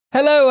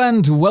Hello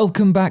and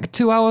welcome back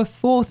to our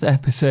 4th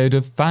episode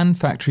of Fan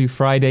Factory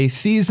Friday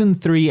Season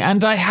 3,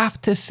 and I have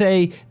to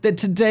say that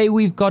today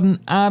we've got an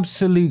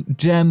absolute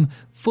gem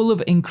full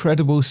of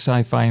incredible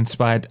sci-fi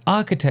inspired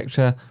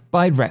architecture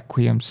by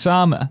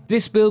Requiemsama.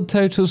 This build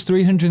totals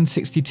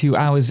 362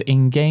 hours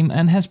in-game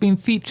and has been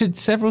featured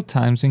several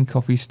times in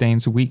Coffee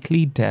Stain's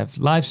weekly dev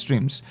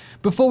livestreams.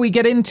 Before we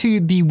get into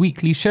the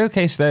weekly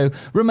showcase though,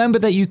 remember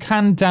that you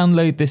can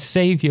download this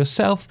save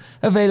yourself,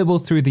 available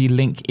through the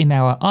link in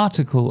our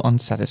article on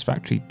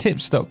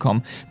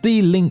satisfactorytips.com.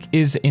 The link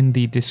is in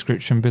the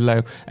description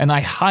below, and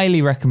I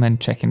highly recommend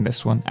checking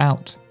this one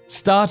out.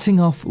 Starting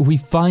off, we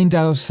find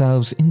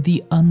ourselves in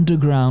the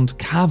underground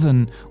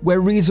cavern, where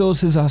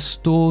resources are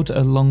stored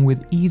along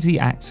with easy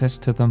access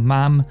to the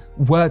MAM,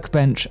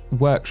 workbench,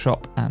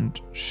 workshop and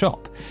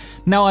shop.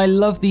 Now I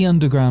love the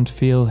underground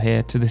feel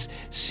here to this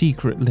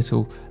secret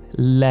little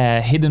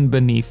lair hidden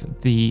beneath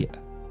the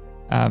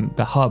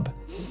hub.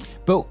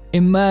 But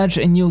emerge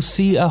and you'll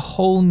see a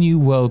whole new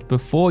world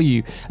before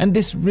you, and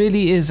this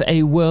really is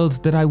a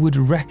world that I would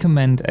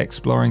recommend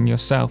exploring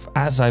yourself,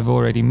 as I've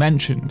already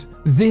mentioned.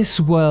 This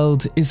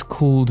world is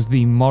called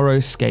the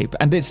Morrowscape,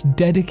 and it's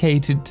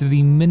dedicated to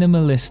the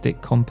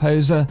minimalistic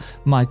composer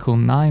Michael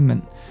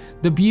Nyman.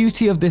 The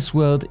beauty of this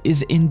world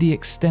is in the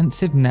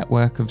extensive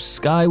network of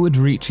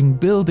skyward-reaching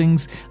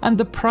buildings, and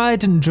the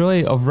pride and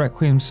joy of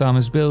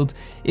Requiemsama's build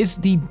is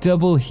the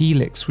double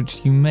helix,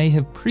 which you may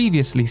have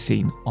previously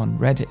seen on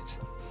Reddit.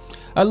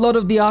 A lot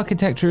of the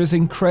architecture is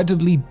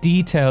incredibly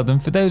detailed,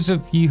 and for those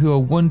of you who are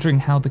wondering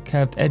how the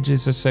curved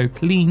edges are so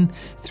clean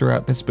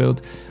throughout this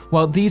build,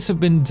 well, these have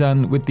been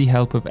done with the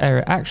help of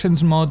Area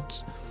Actions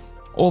mods,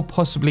 or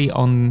possibly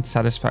on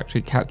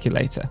Satisfactory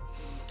Calculator.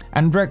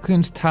 And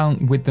Requiem's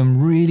talent with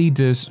them really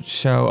does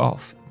show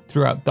off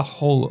throughout the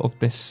whole of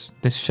this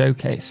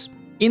showcase.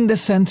 In the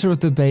center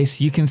of the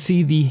base, you can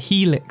see the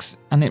helix,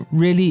 and it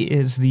really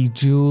is the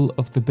jewel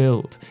of the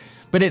build.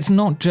 But it's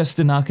not just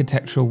an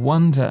architectural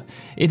wonder,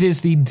 it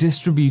is the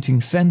distributing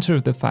center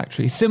of the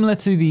factory, similar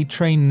to the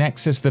train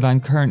nexus that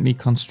I'm currently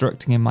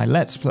constructing in my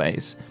Let's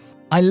Plays.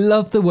 I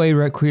love the way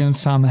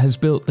Requiemsama has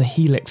built the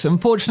helix.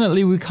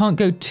 Unfortunately, we can't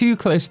go too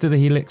close to the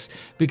helix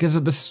because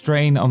of the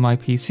strain on my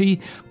PC,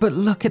 but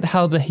look at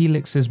how the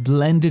helix is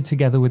blended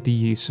together with the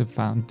use of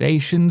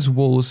foundations,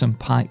 walls and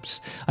pipes.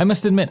 I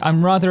must admit,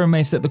 I'm rather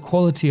amazed at the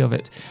quality of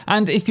it.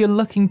 And if you're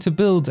looking to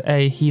build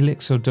a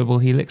helix or double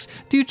helix,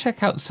 do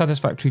check out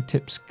Satisfactory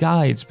Tips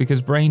guides,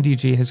 because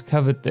BrainDG has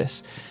covered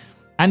this.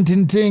 And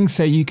in doing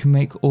so, you can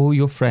make all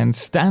your friends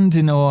stand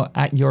in awe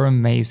at your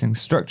amazing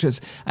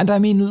structures. And I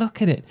mean, look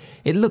at it.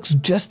 It looks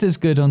just as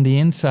good on the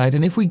inside.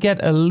 And if we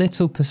get a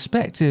little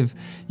perspective,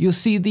 you'll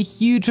see the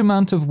huge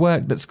amount of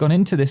work that's gone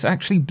into this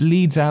actually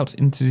bleeds out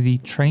into the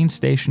train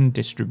station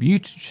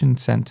distribution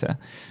center.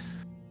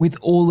 With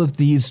all of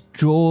these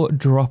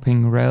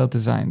jaw-dropping rail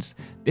designs,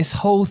 this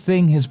whole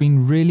thing has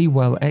been really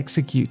well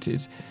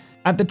executed.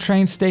 At the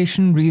train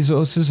station,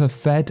 resources are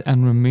fed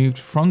and removed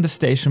from the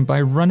station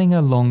by running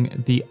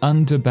along the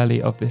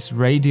underbelly of this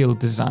radial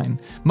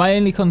design. My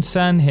only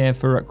concern here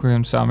for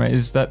Requiemsama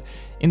is that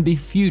in the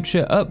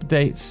future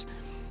updates,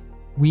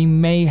 we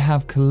may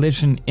have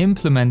collision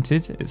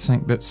implemented. It's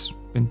something that's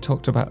been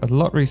talked about a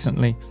lot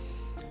recently.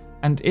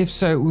 And if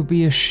so, it would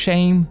be a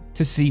shame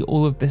to see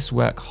all of this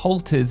work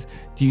halted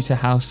due to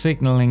how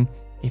signaling,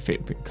 if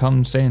it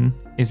comes in,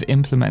 is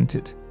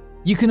implemented.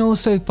 You can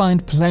also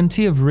find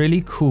plenty of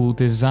really cool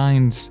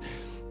designs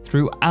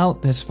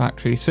throughout this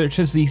factory, such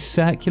as the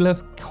circular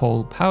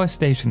coal power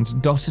stations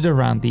dotted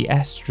around the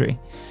estuary.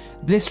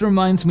 This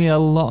reminds me a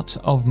lot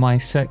of my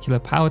circular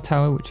power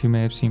tower, which you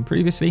may have seen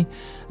previously,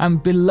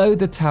 and below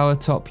the tower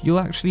top you'll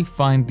actually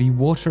find the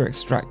water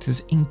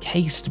extractors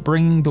encased,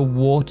 bringing the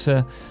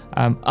water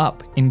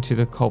up into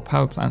the coal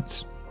power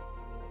plants.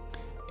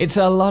 It's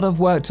a lot of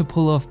work to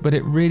pull off, but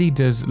it really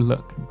does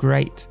look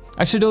great.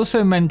 I should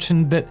also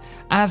mention that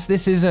as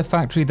this is a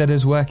factory that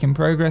is work in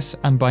progress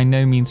and by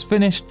no means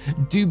finished,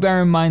 do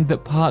bear in mind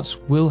that parts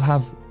will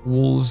have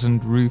walls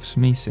and roofs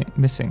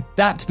missing.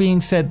 That being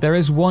said, there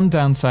is one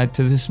downside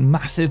to this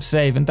massive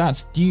save, and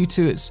that's due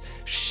to its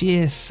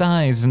sheer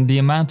size and the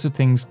amount of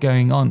things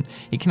going on.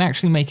 It can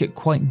actually make it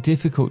quite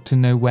difficult to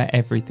know where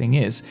everything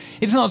is.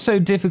 It's not so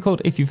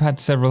difficult if you've had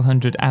several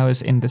hundred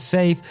hours in the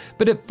save,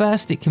 but at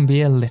first it can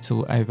be a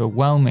little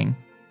overwhelming.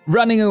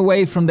 Running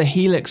away from the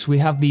helix, we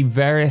have the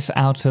various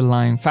outer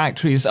line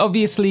factories.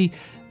 Obviously,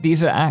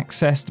 these are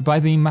accessed by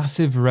the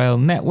massive rail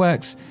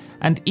networks,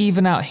 and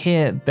even out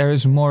here, there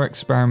is more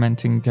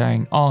experimenting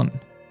going on.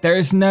 There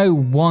is no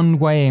one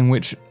way in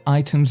which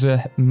items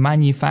are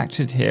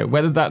manufactured here,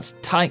 whether that's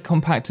tight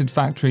compacted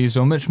factories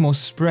or much more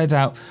spread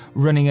out,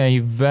 running a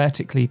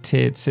vertically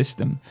tiered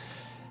system.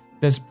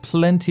 There's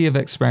plenty of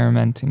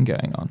experimenting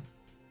going on.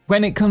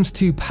 When it comes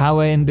to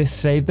power in this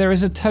save, there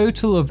is a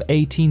total of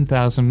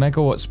 18,000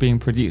 megawatts being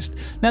produced.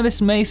 Now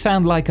this may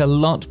sound like a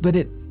lot, but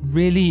it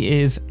really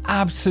is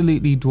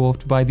absolutely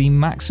dwarfed by the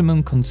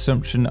maximum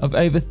consumption of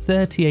over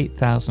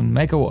 38,000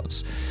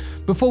 megawatts.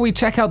 Before we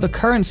check out the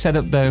current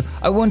setup though,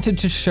 I wanted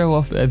to show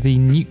off the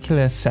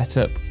nuclear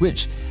setup,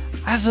 which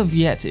as of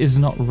yet is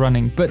not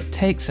running, but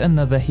takes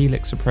another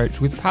helix approach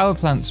with power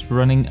plants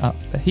running up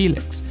the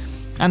helix,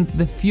 and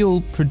the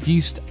fuel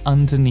produced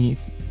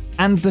underneath.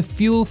 And the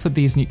fuel for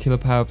these nuclear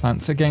power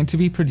plants are going to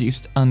be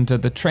produced under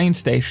the train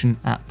station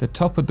at the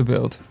top of the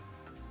build.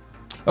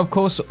 Of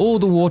course, all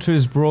the water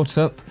is brought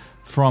up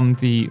from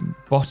the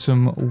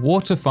bottom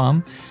water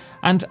farm,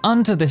 and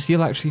under this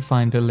you'll actually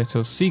find a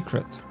little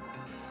secret.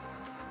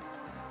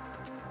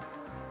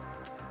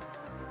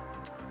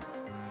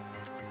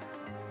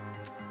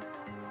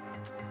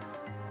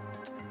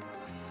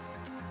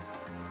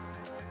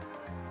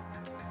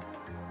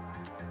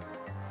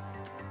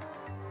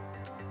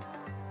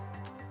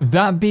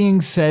 That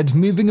being said,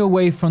 moving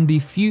away from the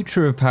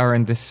future of power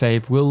in this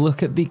save, we'll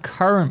look at the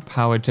current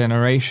power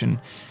generation.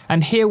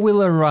 And here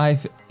we'll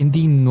arrive in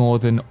the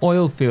northern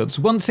oil fields.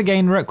 Once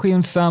again,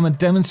 Requiemsama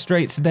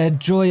demonstrates their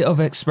joy of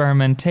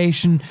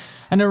experimentation,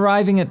 and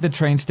arriving at the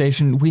train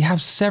station, we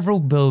have several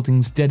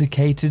buildings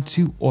dedicated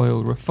to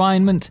oil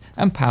refinement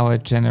and power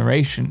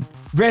generation.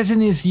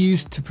 Resin is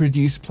used to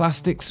produce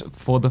plastics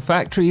for the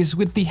factories,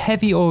 with the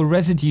heavy oil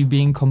residue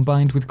being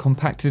combined with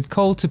compacted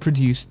coal to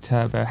produce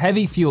turbo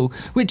heavy fuel,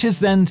 which is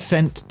then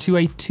sent to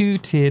a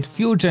two-tiered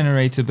fuel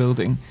generator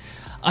building.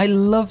 I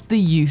love the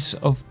use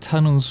of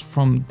tunnels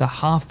from the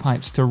half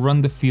pipes to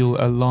run the fuel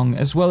along,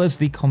 as well as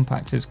the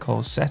compacted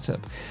coal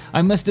setup.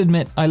 I must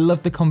admit, I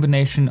love the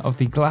combination of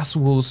the glass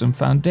walls and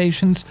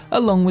foundations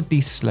along with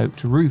the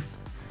sloped roof.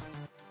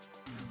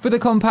 For the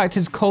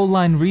compacted coal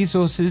line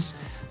resources,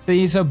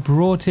 these are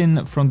brought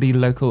in from the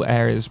local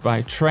areas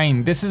by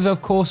train. This is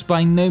of course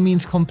by no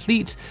means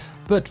complete,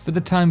 but for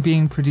the time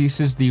being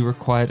produces the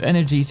required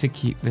energy to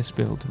keep this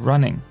build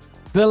running.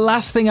 The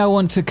last thing I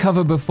want to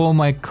cover before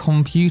my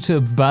computer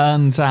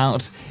burns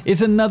out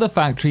is another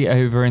factory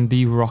over in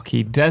the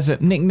Rocky Desert,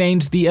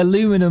 nicknamed the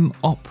Aluminum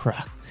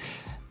Opera.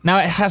 Now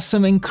it has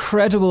some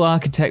incredible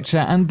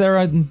architecture, and there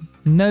are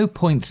no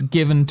points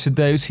given to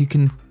those who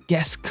can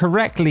guess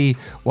correctly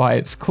why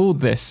it's called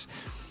this.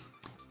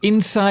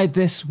 Inside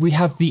this we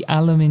have the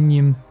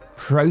aluminium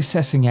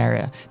processing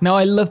area. Now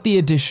I love the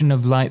addition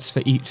of lights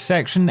for each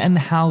section and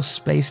how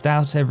spaced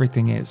out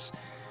everything is.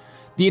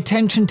 The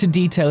attention to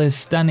detail is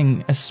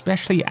stunning,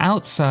 especially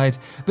outside,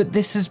 but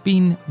this has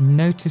been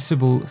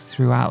noticeable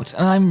throughout,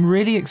 and I'm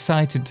really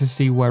excited to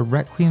see where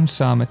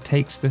Requiemsama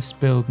takes this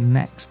build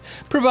next,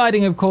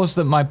 providing of course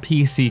that my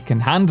PC can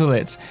handle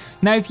it.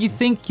 Now if you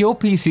think your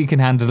PC can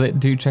handle it,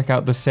 do check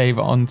out the save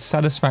on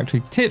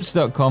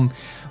satisfactorytips.com.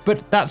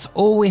 But that's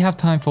all we have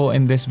time for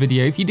in this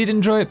video. If you did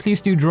enjoy it,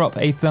 please do drop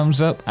a thumbs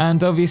up,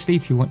 and obviously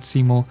if you want to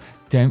see more,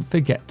 don't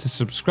forget to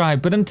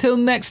subscribe. But until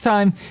next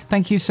time,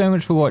 thank you so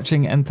much for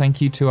watching, and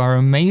thank you to our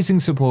amazing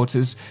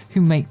supporters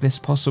who make this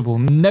possible,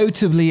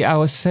 notably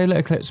our Solar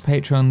Eclipse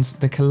patrons,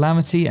 The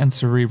Calamity and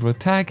Cerebral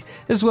Tag,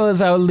 as well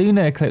as our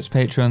Lunar Eclipse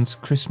patrons,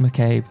 Chris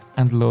McCabe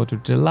and Lord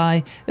of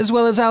July, as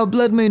well as our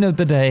Blood Moon of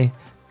the Day,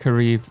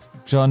 Kareev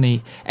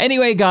Johnny.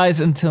 Anyway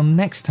guys, until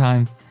next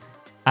time,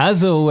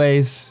 as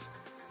always,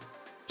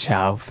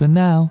 ciao for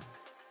now.